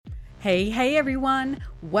Hey everyone!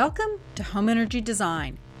 Welcome to Home Energy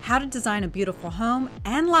Design, how to design a beautiful home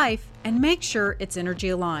and life and make sure it's energy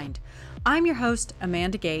aligned. I'm your host,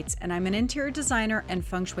 Amanda Gates, and I'm an interior designer and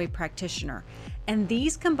feng shui practitioner. And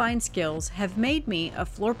these combined skills have made me a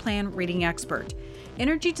floor plan reading expert.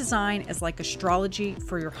 Energy design is like astrology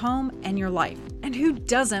for your home and your life. And who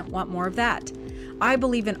doesn't want more of that? I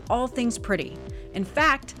believe in all things pretty. In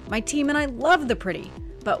fact, my team and I love the pretty.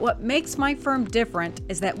 But what makes my firm different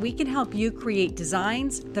is that we can help you create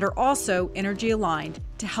designs that are also energy aligned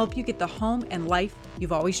to help you get the home and life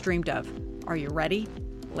you've always dreamed of. Are you ready?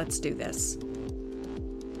 Let's do this.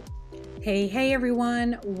 Hey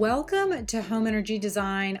everyone. Welcome to Home Energy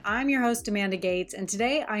Design. I'm your host, Amanda Gates, and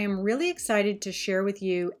today I am really excited to share with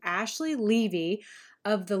you Ashley Levy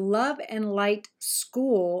of the Love and Light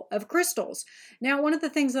School of Crystals. Now, one of the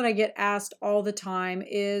things that I get asked all the time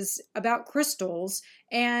is about crystals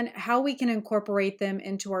and how we can incorporate them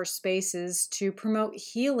into our spaces to promote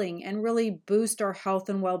healing and really boost our health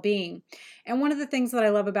and well-being. And one of the things that I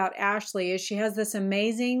love about Ashley is she has this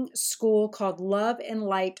amazing school called Love and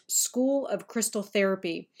Light School of Crystal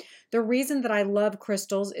Therapy. The reason that I love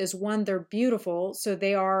crystals is, one, they're beautiful, so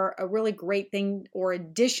they are a really great thing or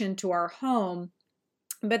addition to our home.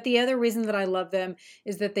 But the other reason that I love them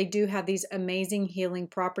is that they do have these amazing healing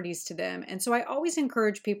properties to them. And so I always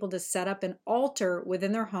encourage people to set up an altar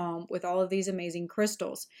within their home with all of these amazing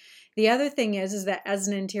crystals. The other thing is that as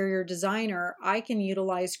an interior designer, I can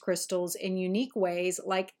utilize crystals in unique ways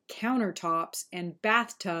like countertops and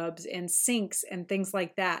bathtubs and sinks and things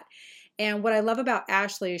like that. And what I love about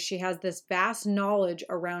Ashley is she has this vast knowledge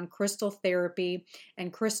around crystal therapy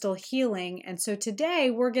and crystal healing. And so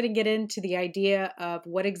today we're going to get into the idea of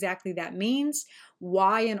what exactly that means,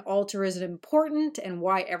 why an altar is important and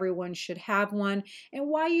why everyone should have one, and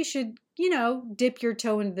why you should, dip your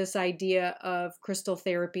toe into this idea of crystal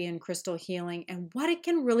therapy and crystal healing and what it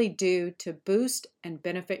can really do to boost and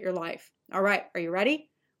benefit your life. All right, are you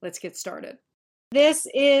ready? Let's get started. This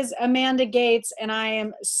is Amanda Gates, and I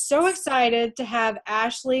am so excited to have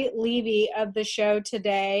Ashley Levy of the show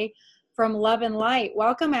today from Love and Light.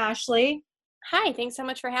 Welcome, Ashley. Hi, thanks so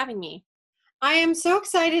much for having me. I am so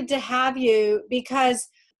excited to have you because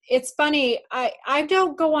it's funny, I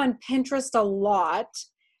don't go on Pinterest a lot,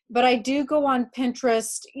 but I do go on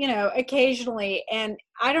Pinterest, occasionally. And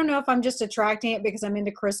I don't know if I'm just attracting it because I'm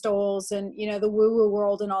into crystals and, the woo-woo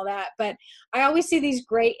world and all that. But I always see these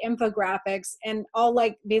great infographics and I'll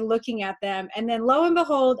be looking at them. And then lo and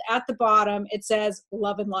behold, at the bottom, it says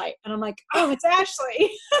Love and Light. And I'm like, oh, it's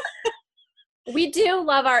Ashley. We do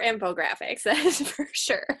love our infographics, that is for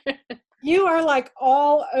sure. You are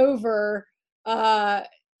all over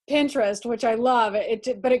Pinterest, which I love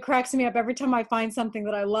but it cracks me up every time I find something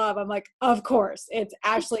that I love. I'm like, of course, it's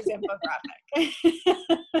Ashley's infographic.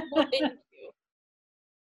 Well, thank you.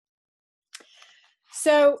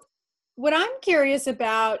 So what I'm curious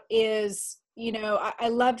about is, I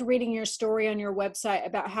loved reading your story on your website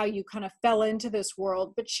about how you kind of fell into this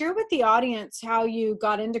world, but share with the audience how you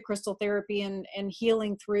got into crystal therapy and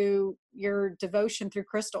healing through your devotion through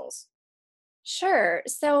crystals. Sure.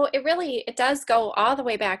 So it does go all the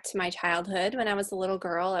way back to my childhood. When I was a little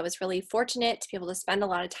girl, I was really fortunate to be able to spend a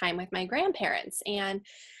lot of time with my grandparents. And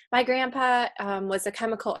my grandpa was a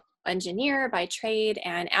chemical engineer by trade.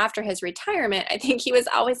 And after his retirement, I think he was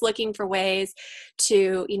always looking for ways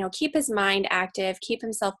to, keep his mind active, keep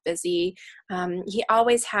himself busy. He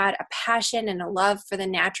always had a passion and a love for the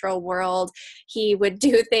natural world. He would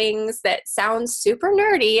do things that sound super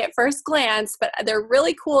nerdy at first glance, but they're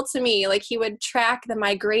really cool to me. Like he would track the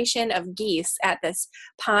migration of geese at this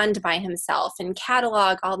pond by himself and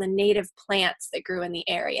catalog all the native plants that grew in the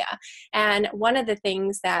area. And one of the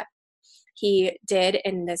things that he did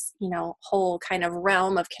in this, whole kind of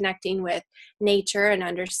realm of connecting with nature and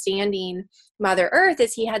understanding Mother Earth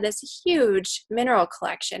is he had this huge mineral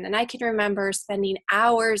collection. And I can remember spending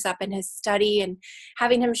hours up in his study and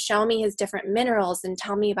having him show me his different minerals and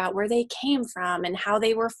tell me about where they came from and how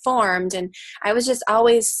they were formed. And I was just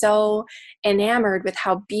always so enamored with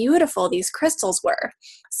how beautiful these crystals were.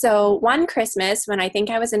 So one Christmas, when I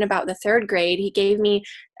think I was in about the third grade, he gave me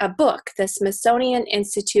a book, the Smithsonian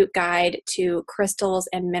Institute Guide to Crystals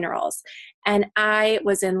and Minerals. And I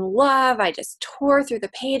was in love. I just tore through the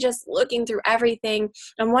pages, looking through everything.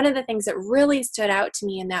 And one of the things that really stood out to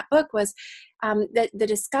me in that book was the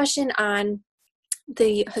discussion on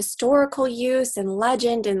the historical use and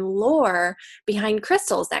legend and lore behind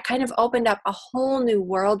crystals that kind of opened up a whole new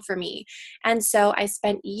world for me. And so I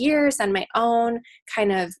spent years on my own,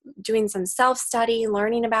 kind of doing some self-study,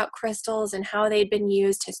 learning about crystals and how they'd been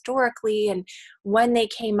used historically and when they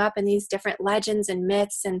came up in these different legends and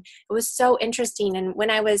myths. And it was so interesting. And when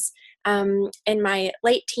I was in my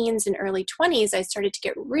late teens and early 20s, I started to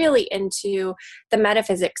get really into the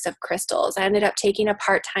metaphysics of crystals. I ended up taking a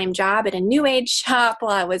part-time job at a new age shop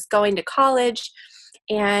while I was going to college.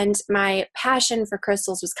 And my passion for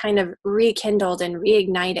crystals was kind of rekindled and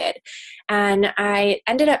reignited. And I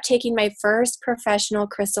ended up taking my first professional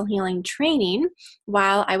crystal healing training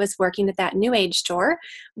while I was working at that new age store,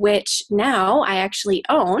 which now I actually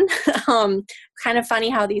own. Kind of funny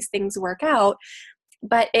how these things work out.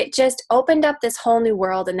 But it just opened up this whole new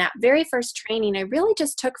world. And that very first training, I really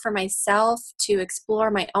just took for myself to explore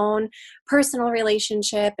my own personal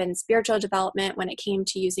relationship and spiritual development when it came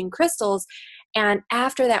to using crystals. And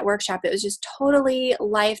after that workshop, it was just totally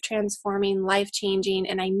life transforming, life changing.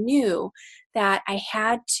 And I knew that I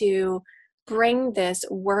had to bring this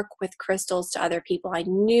work with crystals to other people. I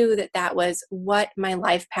knew that that was what my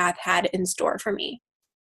life path had in store for me.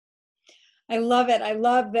 I love it. I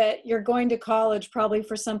love that you're going to college probably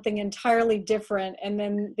for something entirely different. And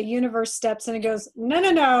then the universe steps in and goes, no,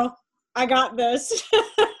 no, no, I got this.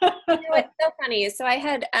 It's so funny. So I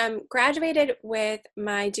had graduated with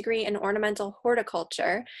my degree in ornamental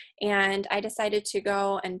horticulture, and I decided to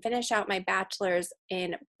go and finish out my bachelor's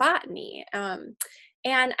in botany.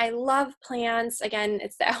 And I love plants. Again,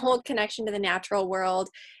 it's that whole connection to the natural world.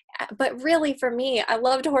 But really, for me, I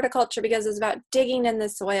loved horticulture because it was about digging in the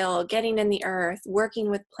soil, getting in the earth,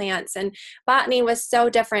 working with plants. And botany was so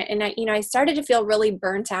different. And I started to feel really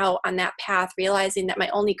burnt out on that path, realizing that my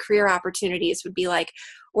only career opportunities would be like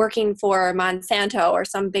working for Monsanto or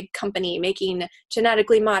some big company making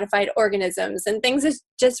genetically modified organisms, and things that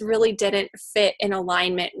just really didn't fit in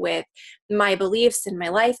alignment with my beliefs and my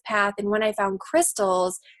life path. And when I found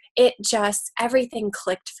crystals, everything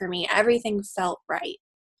clicked for me. Everything felt right.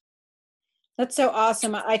 That's so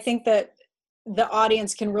awesome. I think that the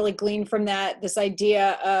audience can really glean from that, this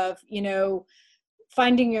idea of,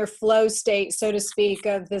 finding your flow state, so to speak,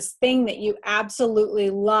 of this thing that you absolutely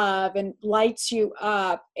love and lights you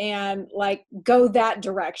up, and like go that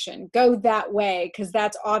direction, go that way, because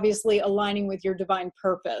that's obviously aligning with your divine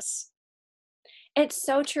purpose. It's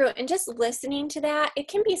so true. And just listening to that, it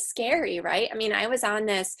can be scary, right? I mean, I was on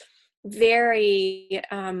this very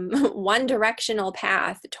one directional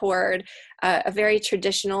path toward a very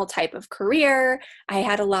traditional type of career. I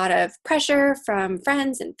had a lot of pressure from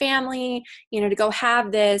friends and family, to go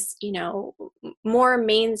have this, more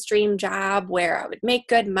mainstream job where I would make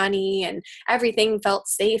good money and everything felt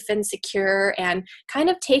safe and secure, and kind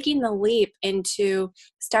of taking the leap into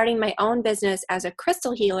starting my own business as a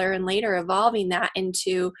crystal healer and later evolving that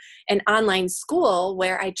into an online school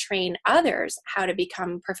where I train others how to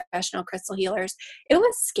become professional crystal healers. It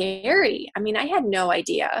was scary. I mean, I had no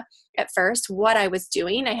idea at first what I was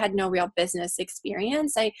doing. I had no real business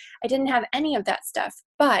experience. I didn't have any of that stuff,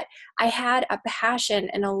 but I had a passion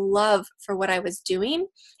and a love for what I was doing,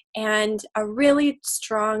 and a really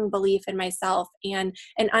strong belief in myself, and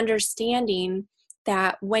an understanding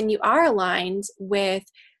that when you are aligned with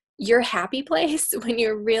your happy place, when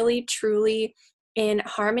you're really truly in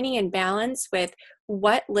harmony and balance with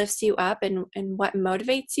what lifts you up and what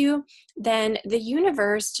motivates you, then the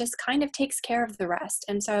universe just kind of takes care of the rest.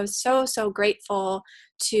 And so I was so, so grateful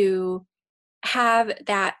to have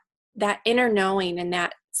that inner knowing and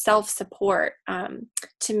that self-support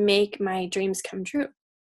to make my dreams come true.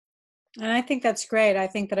 And I think that's great. I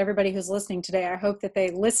think that everybody who's listening today, I hope that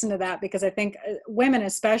they listen to that, because I think women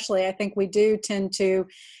especially, I think we do tend to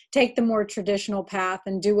take the more traditional path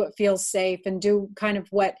and do what feels safe and do kind of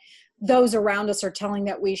what those around us are telling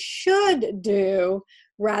that we should do,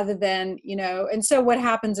 rather than, and so what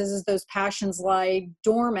happens is those passions lie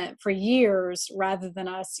dormant for years, rather than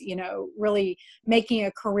us, really making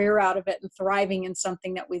a career out of it and thriving in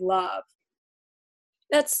something that we love.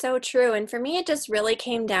 That's so true. And for me, it just really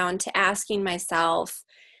came down to asking myself,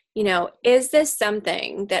 is this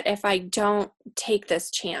something that if I don't take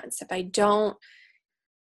this chance, if I don't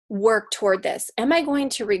work toward this, am I going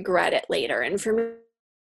to regret it later? And for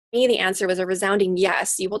me, the answer was a resounding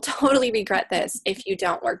yes. You will totally regret this if you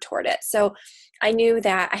don't work toward it. So I knew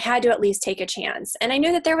that I had to at least take a chance. And I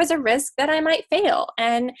knew that there was a risk that I might fail.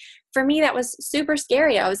 And for me, that was super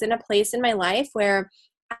scary. I was in a place in my life where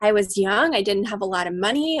I was young. I didn't have a lot of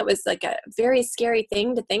money. It was like a very scary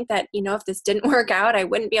thing to think that, if this didn't work out, I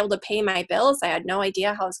wouldn't be able to pay my bills. I had no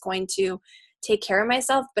idea how I was going to take care of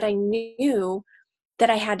myself, but I knew that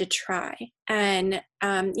I had to try. And,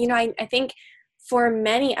 I think for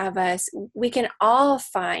many of us, we can all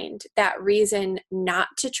find that reason not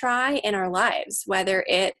to try in our lives, whether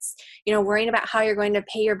it's, worrying about how you're going to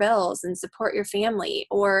pay your bills and support your family,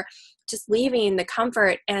 or just leaving the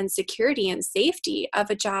comfort and security and safety of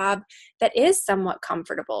a job that is somewhat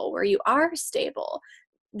comfortable, where you are stable.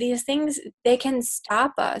 These things, they can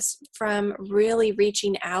stop us from really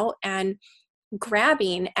reaching out and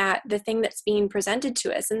grabbing at the thing that's being presented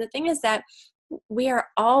to us. And the thing is that we are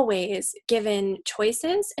always given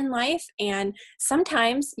choices in life, and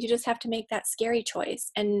sometimes you just have to make that scary choice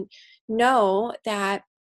and know that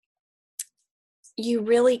you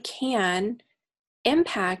really can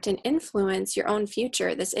impact and influence your own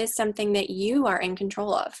future. This is something that you are in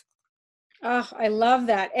control of. Oh, I love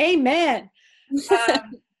that. Amen.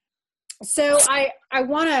 Um, So I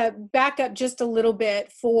want to back up just a little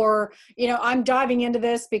bit for, I'm diving into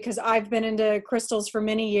this because I've been into crystals for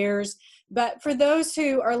many years. But for those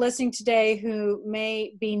who are listening today who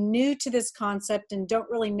may be new to this concept and don't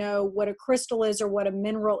really know what a crystal is or what a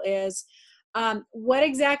mineral is, what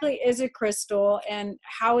exactly is a crystal and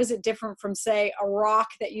how is it different from, say, a rock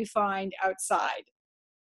that you find outside?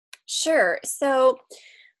 Sure. So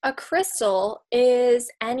a crystal is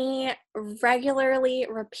any regularly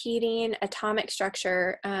repeating atomic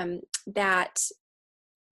structure that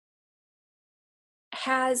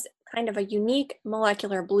has kind of a unique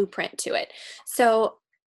molecular blueprint to it. So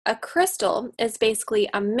a crystal is basically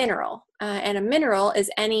a mineral, and a mineral is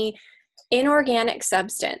any inorganic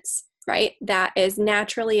substance, right, that is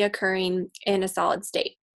naturally occurring in a solid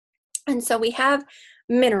state. And so we have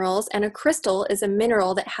minerals, and a crystal is a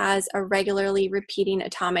mineral that has a regularly repeating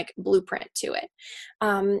atomic blueprint to it.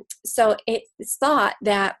 So it's thought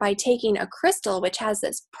that by taking a crystal, which has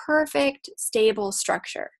this perfect, stable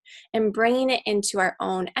structure, and bringing it into our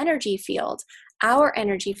own energy field, our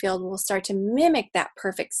energy field will start to mimic that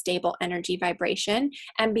perfect, stable energy vibration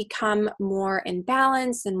and become more in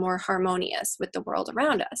balance and more harmonious with the world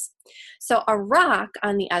around us. So a rock,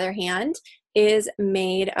 on the other hand, is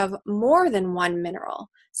made of more than one mineral.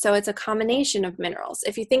 So it's a combination of minerals.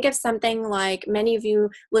 If you think of something like, many of you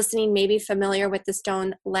listening may be familiar with the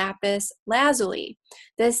stone lapis lazuli.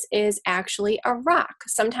 This is actually a rock.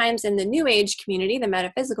 Sometimes in the New Age community, the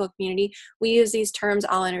metaphysical community, we use these terms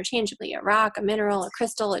all interchangeably: a rock, a mineral, a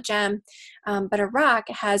crystal, a gem. But a rock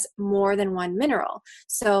has more than one mineral.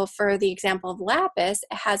 So for the example of lapis,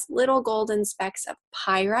 it has little golden specks of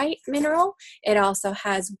pyrite mineral. It also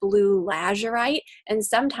has blue lazurite and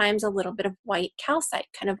sometimes a little bit of white calcite,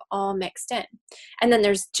 kind of all mixed in. And then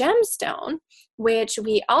there's gemstone, which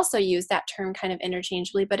we also use that term kind of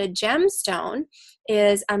interchangeably, but a gemstone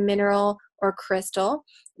is a mineral or crystal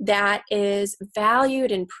that is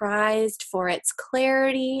valued and prized for its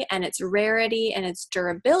clarity and its rarity and its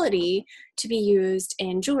durability to be used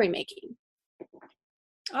in jewelry making.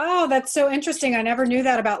 Oh, that's so interesting. I never knew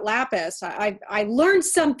that about lapis. I learned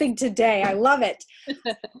something today. I love it.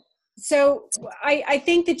 So I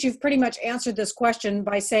think that you've pretty much answered this question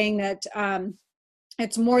by saying that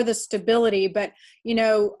it's more the stability. But,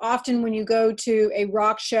 often when you go to a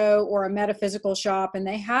rock show or a metaphysical shop and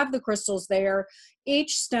they have the crystals there,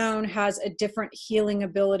 each stone has a different healing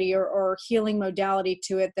ability or healing modality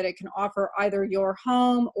to it that it can offer either your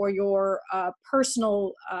home or your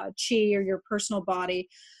personal chi or your personal body.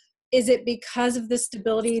 Is it because of the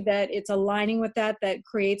stability that it's aligning with that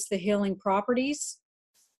creates the healing properties?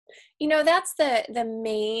 That's the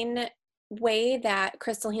main way that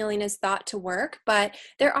crystal healing is thought to work, but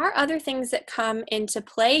there are other things that come into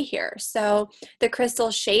play here. So the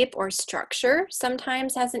crystal shape or structure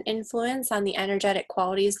sometimes has an influence on the energetic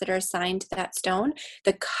qualities that are assigned to that stone.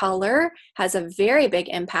 The color has a very big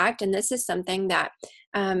impact, and this is something that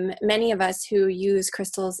many of us who use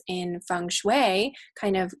crystals in feng shui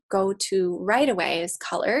kind of go to right away is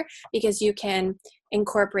color, because you can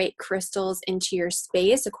incorporate crystals into your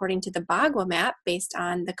space according to the Bagua map based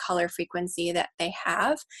on the color frequency that they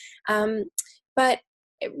have. But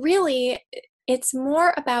really, it's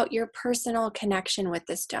more about your personal connection with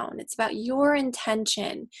the stone. It's about your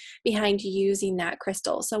intention behind using that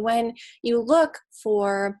crystal. So when you look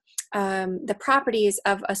for the properties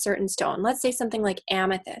of a certain stone, let's say something like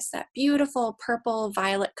amethyst, that beautiful purple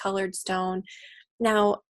violet colored stone.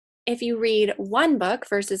 Now, if you read one book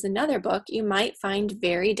versus another book, you might find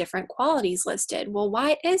very different qualities listed. Well,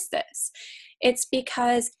 why is this? It's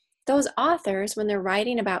because those authors, when they're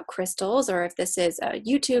writing about crystals, or if this is a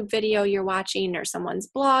YouTube video you're watching or someone's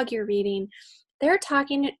blog you're reading, they're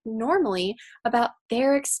talking normally about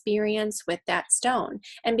their experience with that stone.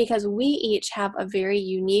 And because we each have a very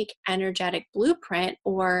unique energetic blueprint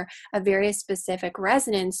or a very specific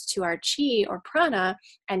resonance to our chi or prana,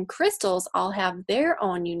 and crystals all have their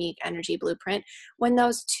own unique energy blueprint, when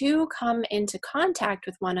those two come into contact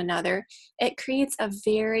with one another, it creates a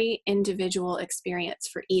very individual experience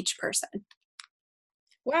for each person.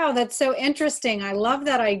 Wow, that's so interesting. I love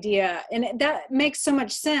that idea. And that makes so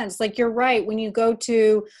much sense. Like you're right, when you go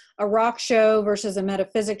to a rock show versus a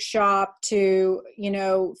metaphysics shop to,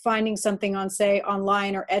 finding something on, say,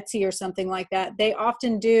 online or Etsy or something like that, they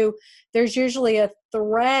often do, there's usually a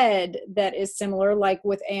thread that is similar, like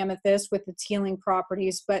with amethyst with its healing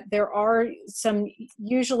properties, but there are some,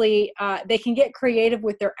 usually they can get creative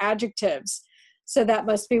with their adjectives. So that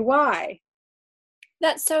must be why.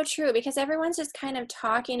 That's so true, because everyone's just kind of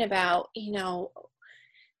talking about,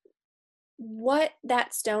 what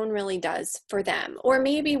that stone really does for them, or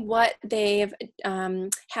maybe what they've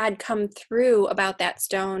had come through about that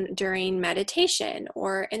stone during meditation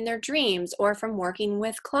or in their dreams or from working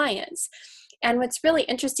with clients. And what's really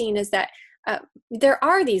interesting is that there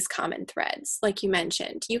are these common threads, like you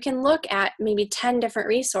mentioned. You can look at maybe 10 different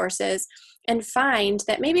resources and find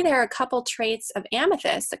that maybe there are a couple traits of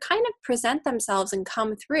amethyst that kind of present themselves and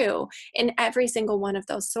come through in every single one of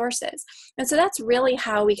those sources. And so that's really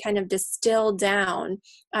how we kind of distill down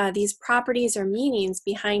these properties or meanings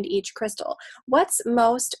behind each crystal. What's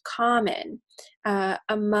most common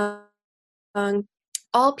among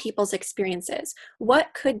all people's experiences?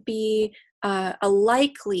 What could be a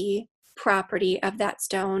likely property of that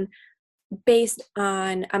stone based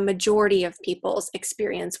on a majority of people's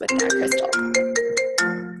experience with that crystal?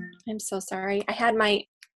 I'm so sorry. I had my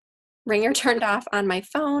ringer turned off on my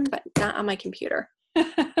phone, but not on my computer.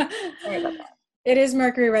 Sorry about that. It is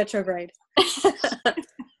Mercury retrograde.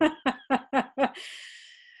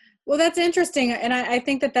 Well, that's interesting. And I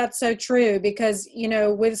think that that's so true because,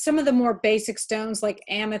 with some of the more basic stones like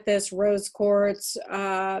amethyst, rose quartz,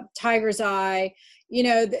 tiger's eye,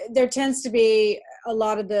 there tends to be a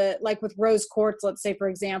lot of like with rose quartz, let's say, for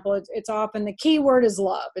example, it's often the key word is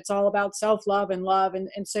love. It's all about self-love and love. And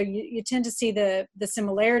so you tend to see the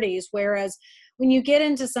similarities. Whereas when you get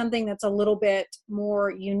into something that's a little bit more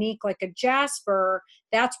unique, like a jasper,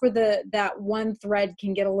 that's where that one thread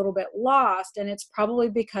can get a little bit lost. And it's probably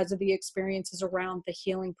because of the experiences around the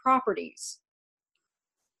healing properties.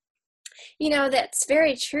 That's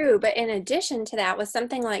very true. But in addition to that, with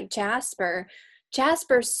something like Jasper's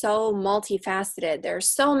so multifaceted. There's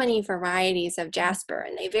so many varieties of jasper,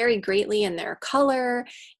 and they vary greatly in their color,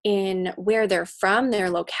 in where they're from, their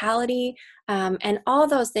locality, and all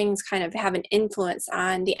those things kind of have an influence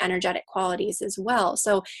on the energetic qualities as well.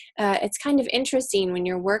 So it's kind of interesting when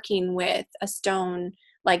you're working with a stone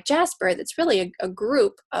like jasper that's really a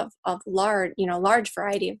group of large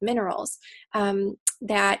variety of minerals,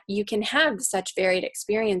 that you can have such varied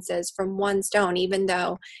experiences from one stone, even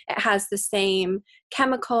though it has the same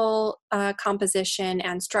chemical composition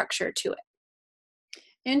and structure to it.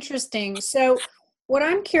 Interesting. So what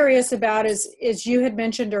I'm curious about is you had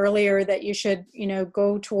mentioned earlier that you should,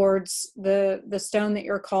 go towards the stone that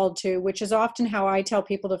you're called to, which is often how I tell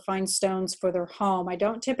people to find stones for their home. I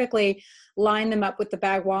don't typically line them up with the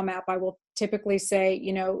Bagua map. I will typically say,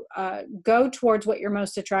 go towards what you're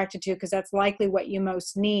most attracted to, because that's likely what you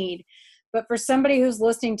most need. But for somebody who's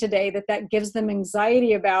listening today that gives them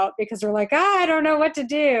anxiety about, because they're like, I don't know what to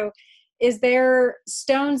do. Is there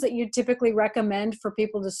stones that you typically recommend for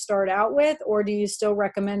people to start out with, or do you still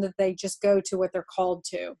recommend that they just go to what they're called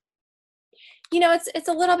to? It's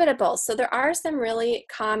a little bit of both. So there are some really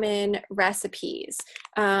common recipes.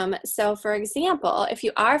 So for example, if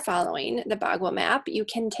you are following the Bagua map, you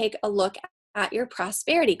can take a look at your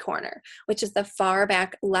prosperity corner, which is the far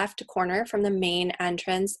back left corner from the main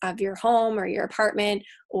entrance of your home or your apartment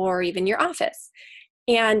or even your office.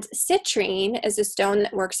 And citrine is a stone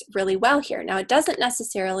that works really well here. Now, it doesn't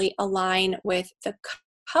necessarily align with the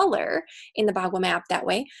color in the Bagua map that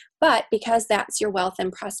way, but because that's your wealth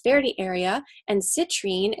and prosperity area, and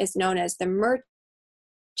citrine is known as the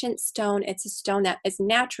merchant stone, it's a stone that is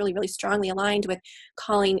naturally really strongly aligned with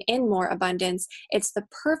calling in more abundance. It's the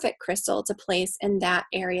perfect crystal to place in that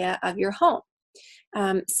area of your home.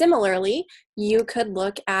 Similarly, you could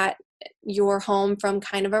look at your home from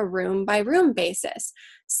kind of a room by room basis,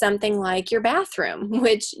 something like your bathroom,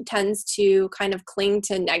 which tends to kind of cling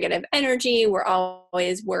to negative energy. We're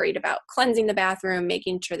always worried about cleansing the bathroom,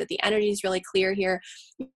 making sure that the energy is really clear here.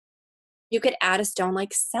 You could add a stone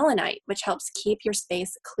like selenite, which helps keep your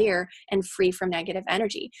space clear and free from negative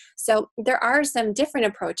energy. So there are some different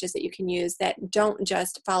approaches that you can use that don't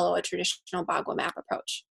just follow a traditional Bagua map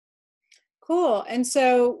approach. Cool. And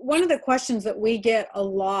so one of the questions that we get a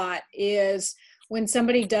lot is when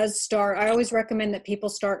somebody does start, I always recommend that people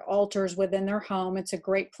start altars within their home. It's a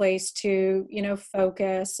great place to,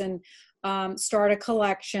 focus and start a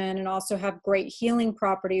collection and also have great healing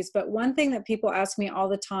properties. But one thing that people ask me all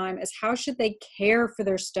the time is how should they care for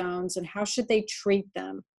their stones and how should they treat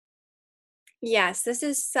them? Yes, this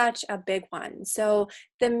is such a big one. So,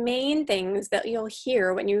 the main things that you'll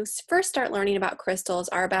hear when you first start learning about crystals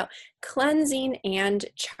are about cleansing and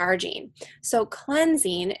charging. So,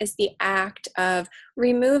 cleansing is the act of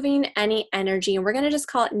removing any energy, and we're going to just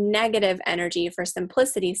call it negative energy for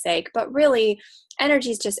simplicity's sake, but really,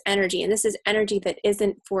 energy is just energy, and this is energy that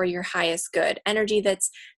isn't for your highest good, energy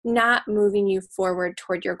that's not moving you forward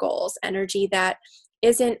toward your goals, energy that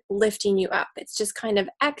isn't lifting you up. It's just kind of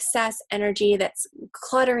excess energy that's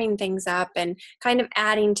cluttering things up and kind of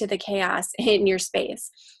adding to the chaos in your space.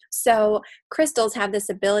 So, crystals have this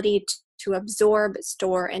ability to absorb,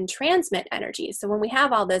 store, and transmit energy. So, when we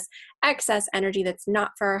have all this excess energy that's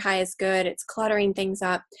not for our highest good, it's cluttering things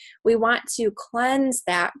up, we want to cleanse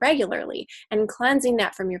that regularly. And cleansing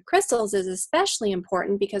that from your crystals is especially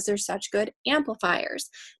important because they're such good amplifiers.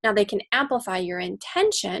 Now, they can amplify your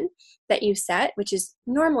intention that you set, which is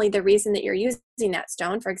normally the reason that you're using that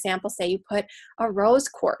stone. For example, say you put a rose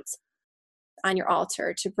quartz on your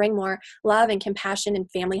altar to bring more love and compassion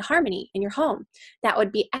and family harmony in your home. That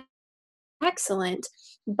would be excellent.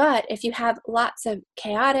 But if you have lots of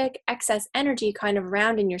chaotic excess energy kind of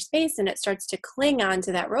around in your space and it starts to cling on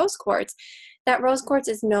to that rose quartz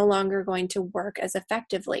is no longer going to work as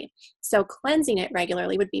effectively. So cleansing it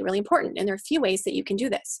regularly would be really important. And there are a few ways that you can do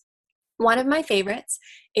this. One of my favorites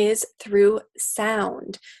is through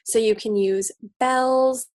sound. So you can use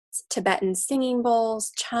bells, Tibetan singing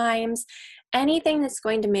bowls, chimes, anything that's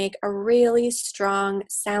going to make a really strong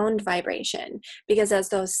sound vibration. Because as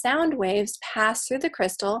those sound waves pass through the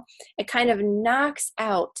crystal, it kind of knocks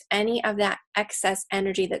out any of that excess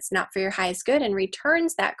energy that's not for your highest good and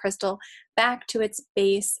returns that crystal back to its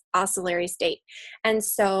base oscillatory state. And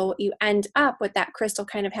so you end up with that crystal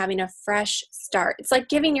kind of having a fresh start. It's like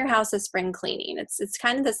giving your house a spring cleaning. It's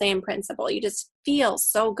kind of the same principle. You just feel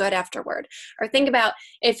so good afterward. Or think about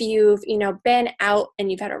if you've, been out and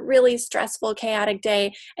you've had a really stressful, chaotic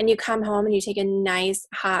day and you come home and you take a nice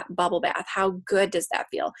hot bubble bath. How good does that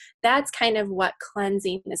feel? That's kind of what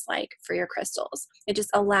cleansing is like for your crystals. It just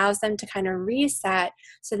allows them to kind of reset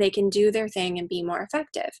so they can do their thing and be more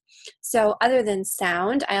effective. So other than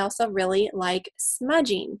sound, I also really like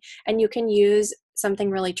smudging, and you can use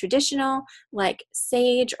something really traditional like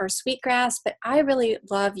sage or sweetgrass, but I really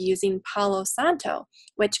love using Palo Santo,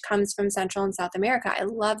 which comes from Central and South America. I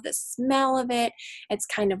love the smell of it. It's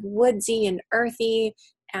kind of woodsy and earthy,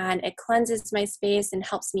 and it cleanses my space and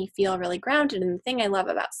helps me feel really grounded. And the thing I love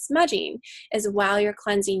about smudging is while you're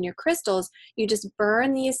cleansing your crystals, you just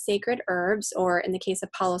burn these sacred herbs, or in the case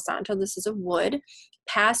of Palo Santo, this is a wood,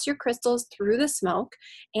 pass your crystals through the smoke.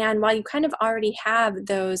 And while you kind of already have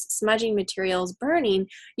those smudging materials burning,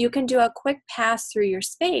 you can do a quick pass through your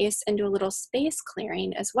space and do a little space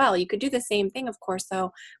clearing as well. You could do the same thing, of course,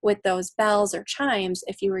 though, with those bells or chimes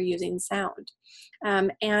if you were using sound.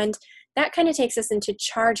 And that kind of takes us into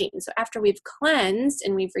charging. So after we've cleansed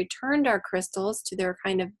and we've returned our crystals to their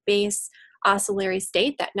kind of base oscillatory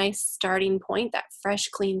state, that nice starting point, that fresh,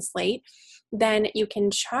 clean slate, then you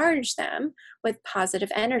can charge them with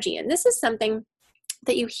positive energy. And this is something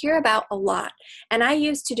that you hear about a lot. And I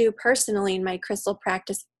used to do personally in my crystal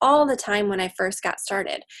practice all the time when I first got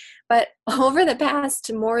started. But over the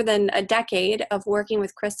past more than a decade of working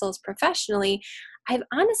with crystals professionally, I've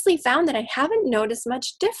honestly found that I haven't noticed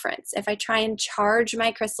much difference if I try and charge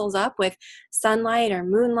my crystals up with sunlight or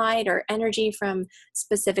moonlight or energy from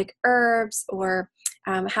specific herbs or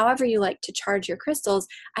however you like to charge your crystals.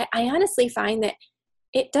 I honestly find that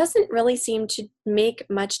it doesn't really seem to make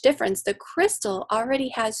much difference. The crystal already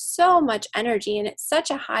has so much energy and it's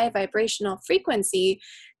such a high vibrational frequency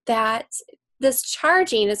that this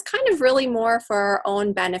charging is kind of really more for our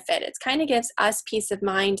own benefit. It kind of gives us peace of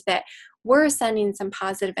mind that we're sending some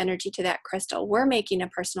positive energy to that crystal. We're making a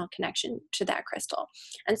personal connection to that crystal.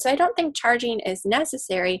 And so I don't think charging is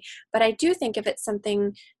necessary, but I do think if it's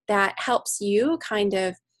something that helps you kind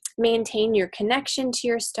of maintain your connection to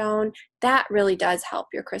your stone, that really does help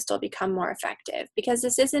your crystal become more effective, because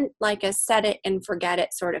this isn't like a set it and forget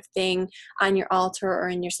it sort of thing on your altar or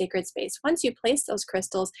in your sacred space. Once you place those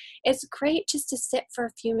crystals, it's great just to sit for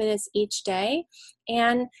a few minutes each day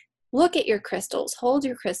and look at your crystals, hold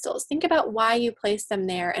your crystals, think about why you place them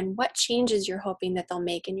there and what changes you're hoping that they'll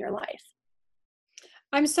make in your life.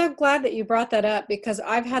 I'm so glad that you brought that up because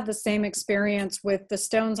I've had the same experience with the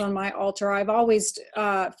stones on my altar. I've always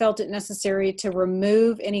felt it necessary to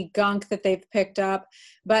remove any gunk that they've picked up,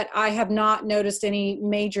 but I have not noticed any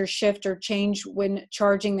major shift or change when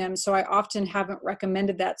charging them. So I often haven't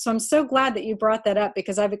recommended that. So I'm so glad that you brought that up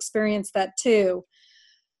because I've experienced that too.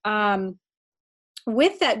 Um,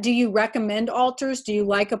 with that, do you recommend altars? Do you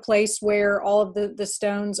like a place where all of the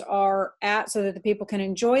stones are at so that the people can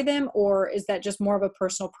enjoy them, or is that just more of a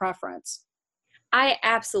personal preference? I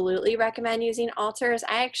absolutely recommend using altars.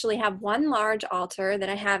 I actually have one large altar that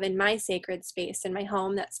I have in my sacred space in my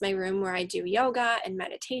home. That's my room where I do yoga and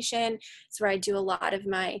meditation. It's where I do a lot of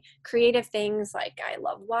my creative things. Like I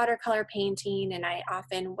love watercolor painting, and I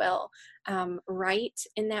often will write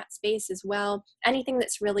in that space as well. Anything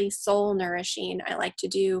that's really soul nourishing, I like to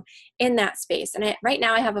do in that space. And right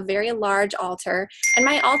now, I have a very large altar, and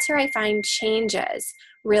my altar I find changes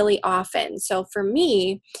really often. So for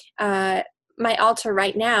me, my altar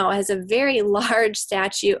right now has a very large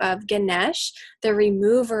statue of Ganesh, the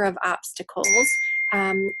remover of obstacles.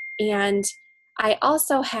 Um, and I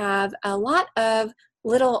also have a lot of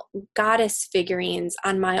little goddess figurines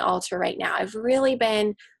on my altar right now. I've really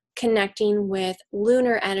been connecting with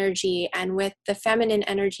lunar energy and with the feminine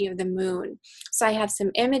energy of the moon. So I have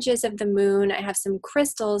some images of the moon. I have some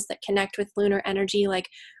crystals that connect with lunar energy, like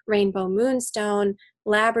rainbow moonstone,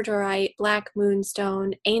 labradorite, black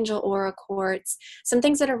moonstone, angel aura quartz, some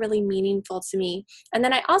things that are really meaningful to me. And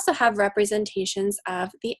then I also have representations of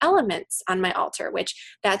the elements on my altar, which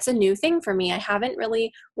that's a new thing for me. I haven't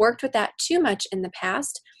really worked with that too much in the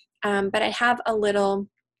past, but I have a little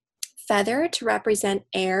feather to represent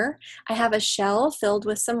air. I have a shell filled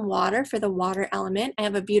with some water for the water element. I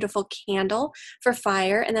have a beautiful candle for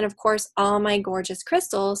fire. And then, of course, all my gorgeous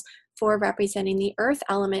crystals for representing the earth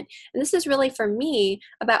element. And this is really for me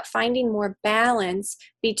about finding more balance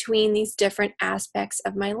between these different aspects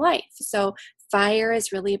of my life. So fire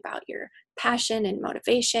is really about your passion and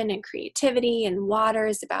motivation and creativity, and water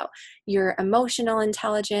is about your emotional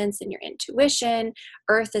intelligence and your intuition.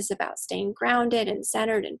 Earth is about staying grounded and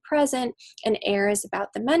centered and present, and air is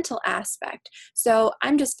about the mental aspect. So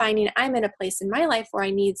I'm just finding I'm in a place in my life where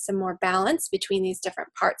I need some more balance between these different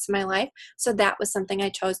parts of my life. So that was something I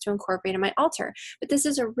chose to incorporate in my altar. But this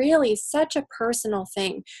is a really such a personal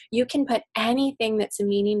thing. You can put anything that's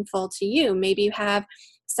meaningful to you. Maybe you have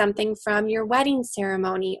something from your wedding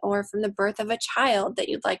ceremony or from the birth of a child that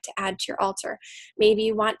you'd like to add to your altar. Maybe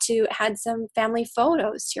you want to add some family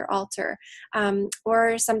photos to your altar,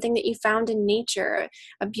 or something that you found in nature,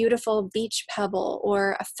 a beautiful beach pebble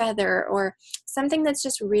or a feather, or something that's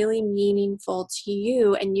just really meaningful to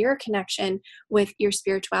you and your connection with your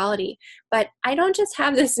spirituality. But I don't just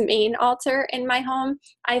have this main altar in my home.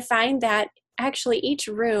 I find that actually each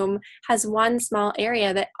room has one small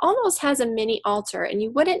area that almost has a mini altar, and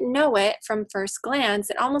you wouldn't know it from first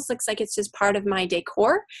glance. It almost looks like it's just part of my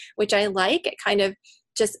decor, which I like. It kind of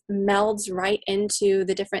just melds right into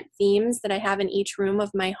the different themes that I have in each room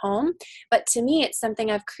of my home. But to me, it's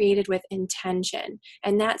something I've created with intention,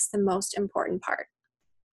 and that's the most important part.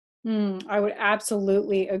 I would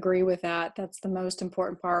absolutely agree with that. That's the most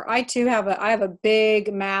important part. I too have I have a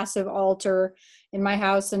big, massive altar in my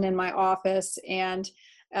house and in my office, and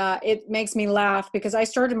it makes me laugh because I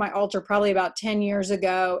started my altar probably about 10 years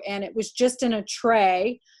ago, and it was just in a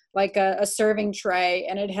tray, like a serving tray,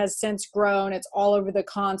 and it has since grown. It's all over the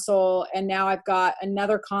console, and now I've got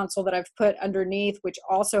another console that I've put underneath, which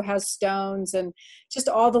also has stones and just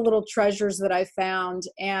all the little treasures that I found.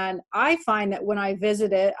 And I find that when I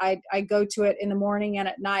visit it, I go to it in the morning and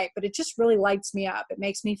at night, but it just really lights me up. It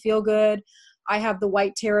makes me feel good. I have the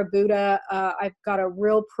white Terra Buddha. I've got a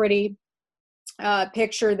real pretty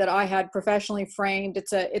picture that I had professionally framed.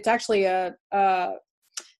 It's actually a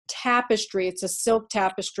tapestry. It's a silk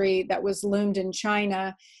tapestry that was loomed in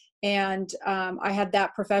China. And I had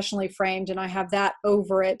that professionally framed, and I have that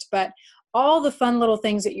over it. But all the fun little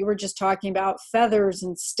things that you were just talking about, feathers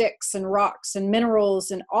and sticks and rocks and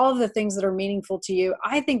minerals and all of the things that are meaningful to you,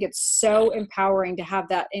 I think it's so empowering to have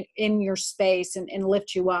that in your space and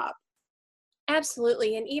lift you up.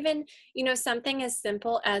 Absolutely. And even, something as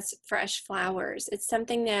simple as fresh flowers. It's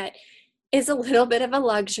something that is a little bit of a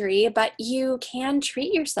luxury, but you can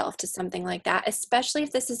treat yourself to something like that, especially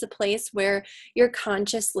if this is a place where you're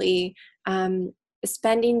consciously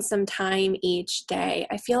spending some time each day.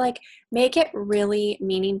 I feel like make it really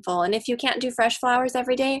meaningful. And if you can't do fresh flowers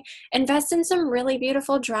every day, invest in some really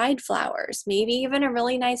beautiful dried flowers, maybe even a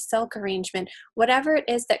really nice silk arrangement, whatever it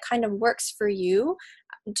is that kind of works for you.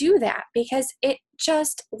 do that because it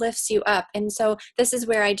just lifts you up. And so this is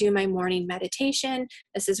where I do my morning meditation.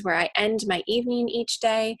 This is where I end my evening each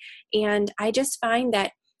day. And I just find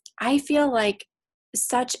that I feel like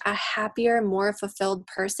such a happier, more fulfilled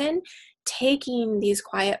person taking these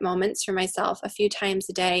quiet moments for myself a few times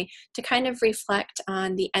a day to kind of reflect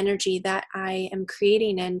on the energy that I am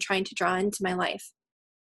creating and trying to draw into my life.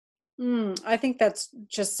 I think that's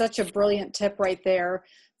just such a brilliant tip right there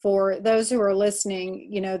for those who are listening.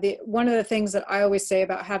 The one of the things that I always say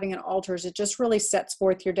about having an altar is it just really sets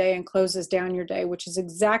forth your day and closes down your day, which is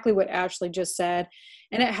exactly what Ashley just said.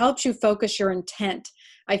 And it helps you focus your intent.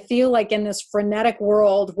 I feel like in this frenetic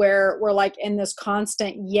world where we're like in this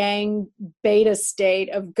constant yang beta state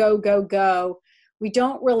of go, go, go, we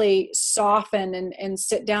don't really soften and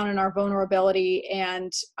sit down in our vulnerability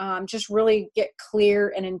and just really get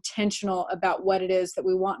clear and intentional about what it is that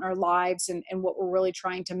we want in our lives and what we're really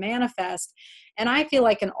trying to manifest. And I feel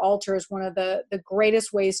like an altar is one of the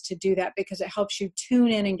greatest ways to do that because it helps you tune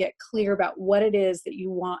in and get clear about what it is that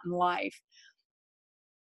you want in life.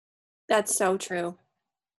 That's so true.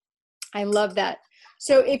 I love that.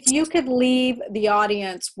 So if you could leave the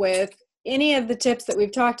audience with any of the tips that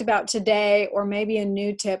we've talked about today, or maybe a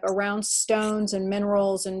new tip around stones and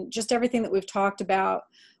minerals and just everything that we've talked about,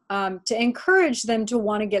 to encourage them to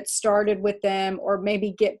want to get started with them or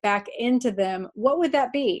maybe get back into them, what would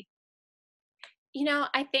that be?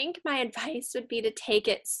 I think my advice would be to take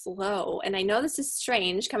it slow. And I know this is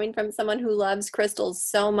strange coming from someone who loves crystals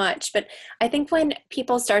so much, but I think when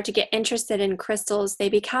people start to get interested in crystals, they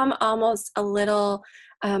become almost a little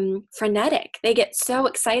frenetic. They get so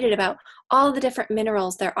excited about all the different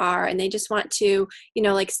minerals there are, and they just want to,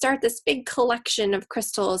 like start this big collection of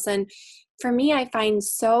crystals. And for me, I find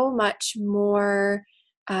so much more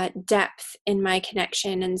depth in my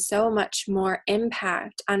connection and so much more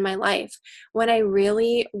impact on my life when I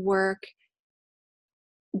really work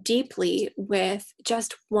deeply with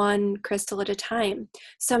just one crystal at a time.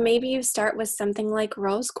 So maybe you start with something like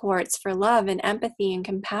rose quartz for love and empathy and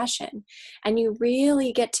compassion, and you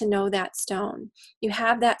really get to know that stone. You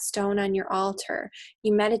have that stone on your altar.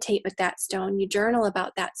 You meditate with that stone. You journal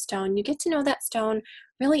about that stone. You get to know that stone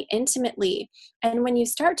really intimately. And when you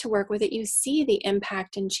start to work with it, you see the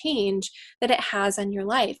impact and change that it has on your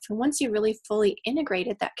life. And once you really fully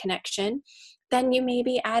integrated that connection, then you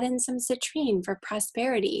maybe add in some citrine for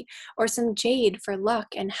prosperity or some jade for luck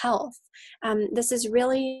and health. This is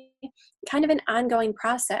really kind of an ongoing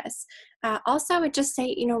process. Also, I would just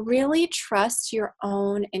say, really trust your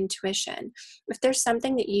own intuition. If there's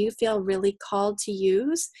something that you feel really called to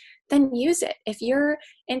use, then use it. If you're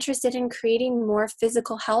interested in creating more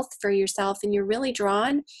physical health for yourself and you're really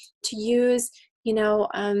drawn to use,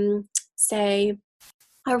 say,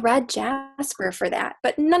 a red jasper for that,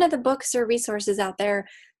 but none of the books or resources out there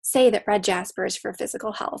say that red jasper is for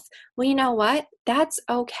physical health. Well, you know what? That's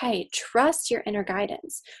okay. Trust your inner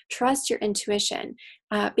guidance. Trust your intuition,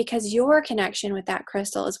 because your connection with that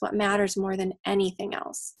crystal is what matters more than anything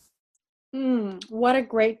else. What a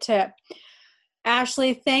great tip.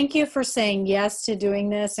 Ashley, thank you for saying yes to doing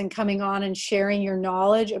this and coming on and sharing your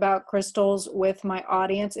knowledge about crystals with my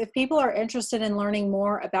audience. If people are interested in learning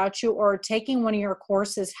more about you or taking one of your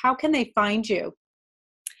courses, how can they find you?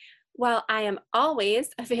 Well, I am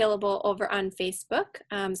always available over on Facebook.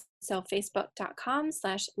 So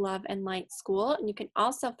facebook.com/Love and Light School. And you can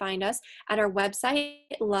also find us at our website,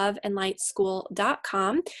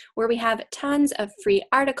 loveandlightschool.com, where we have tons of free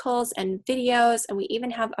articles and videos. And we even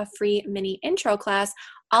have a free mini intro class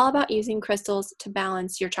all about using crystals to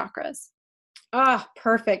balance your chakras. Ah,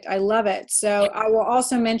 perfect. I love it. So I will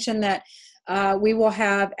also mention that we will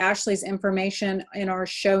have Ashley's information in our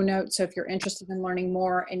show notes. So if you're interested in learning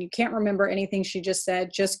more and you can't remember anything she just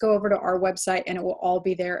said, just go over to our website and it will all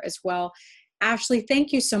be there as well. Ashley,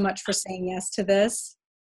 thank you so much for saying yes to this.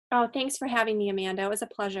 Oh, thanks for having me, Amanda. It was a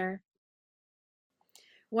pleasure.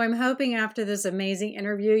 Well, I'm hoping after this amazing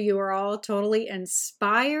interview, you are all totally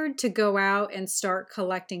inspired to go out and start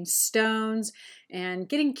collecting stones and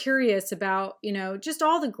getting curious about, just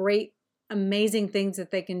all the great, amazing things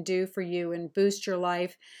that they can do for you and boost your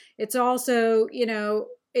life. It's also,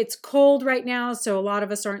 it's cold right now, so a lot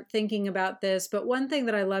of us aren't thinking about this. But one thing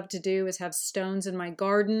that I love to do is have stones in my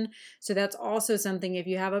garden. So that's also something if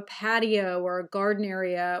you have a patio or a garden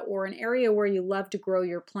area or an area where you love to grow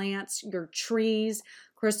your plants, your trees,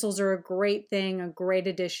 crystals are a great thing, a great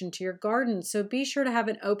addition to your garden. So be sure to have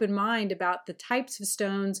an open mind about the types of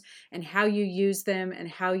stones and how you use them and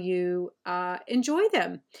how you enjoy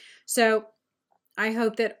them. So I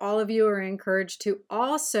hope that all of you are encouraged to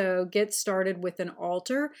also get started with an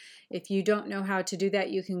altar. If you don't know how to do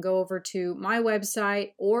that, you can go over to my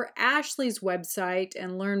website or Ashley's website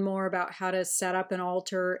and learn more about how to set up an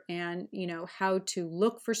altar and, how to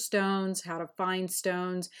look for stones, how to find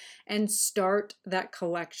stones, and start that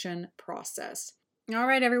collection process. All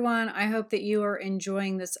right, everyone, I hope that you are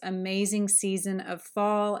enjoying this amazing season of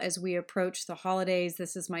fall as we approach the holidays.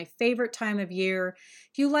 This is my favorite time of year.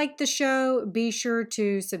 If you like the show, be sure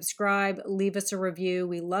to subscribe, leave us a review.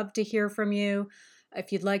 We love to hear from you.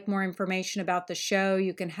 If you'd like more information about the show,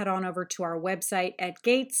 you can head on over to our website at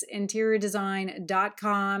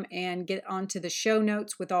gatesinteriordesign.com and get onto the show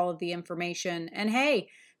notes with all of the information. And hey,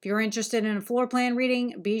 if you're interested in a floor plan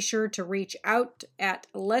reading, be sure to reach out at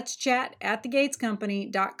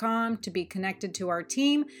letschat@thegatescompany.com to be connected to our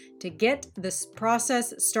team to get this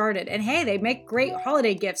process started. And hey, they make great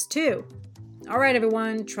holiday gifts too. All right,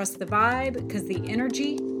 everyone, trust the vibe because the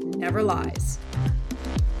energy never lies.